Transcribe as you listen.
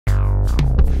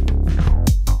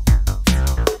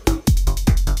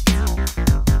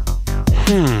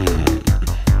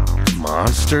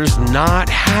Monster's not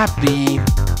happy.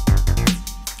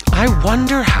 I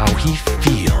wonder how he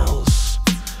feels.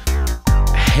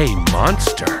 Hey,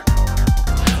 Monster.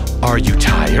 Are you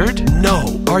tired?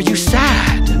 No. Are you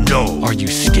sad? No. Are you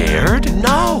scared?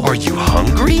 No. Are you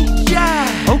hungry? Yeah.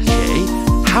 Okay,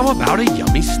 how about a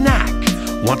yummy snack?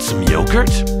 Want some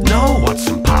yogurt? No. Want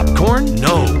some popcorn?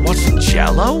 No. Want some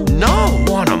Jell-O? No.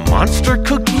 Want a monster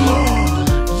cookie?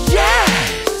 Yes!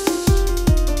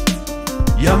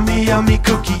 Yummy, yummy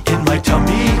cookie in my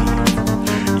tummy.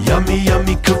 Yummy,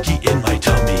 yummy cookie in my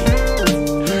tummy.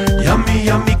 Yummy,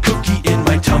 yummy cookie in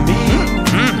my tummy.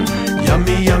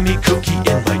 Yummy, yummy cookie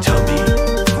in my tummy.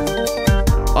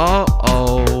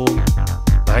 Uh-oh.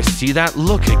 I see that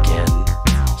look again.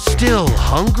 Still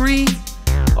hungry?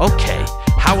 Okay,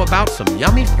 how about some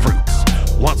yummy fruits?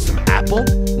 Want some apple?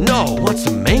 No. Want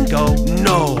some mango?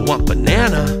 No. Want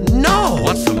banana? No.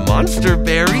 Want some monster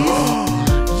berries?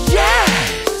 Yes!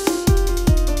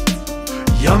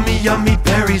 Yummy, yummy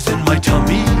berries in my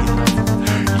tummy.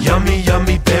 Yummy,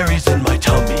 yummy berries in my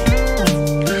tummy.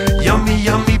 Yummy,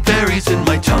 yummy berries in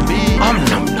my tummy. Nom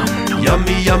nom nom.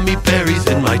 Yummy, yummy berries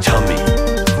in my tummy.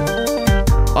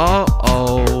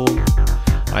 Uh-oh.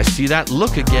 I see that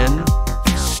look again.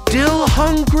 Still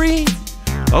hungry?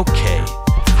 Okay,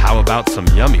 how about some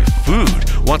yummy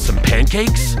food? Want some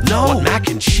pancakes? No. Want mac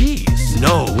and cheese?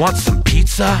 No. Want some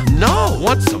pizza? No.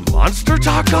 Want some monster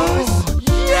tacos?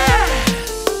 Yes!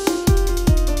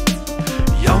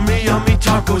 Yummy, yummy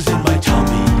tacos in my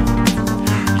tummy.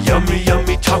 Yummy,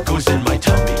 yummy tacos in my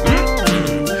tummy.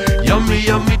 Yummy,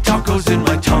 yummy tacos in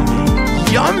my tummy.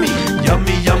 Yummy!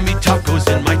 Yummy, yummy tacos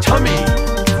in my tummy.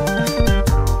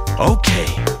 Okay.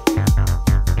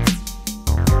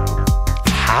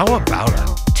 How about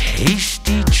a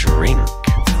tasty drink?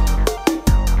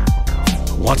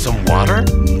 Want some water?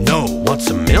 No. Want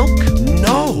some milk?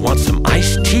 No. Want some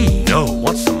iced tea? No.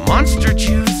 Want some monster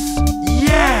juice?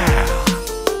 Yeah!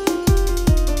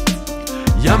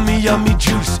 Yummy, yummy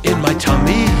juice in my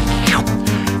tummy.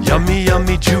 Yummy,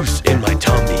 yummy juice in my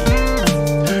tummy.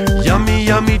 Yummy,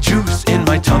 yummy juice in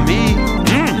my tummy.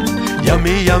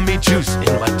 Yummy, yummy juice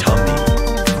in my tummy.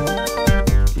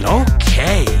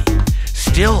 Okay.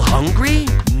 Still hungry?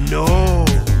 No.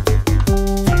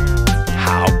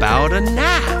 How about a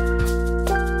nap?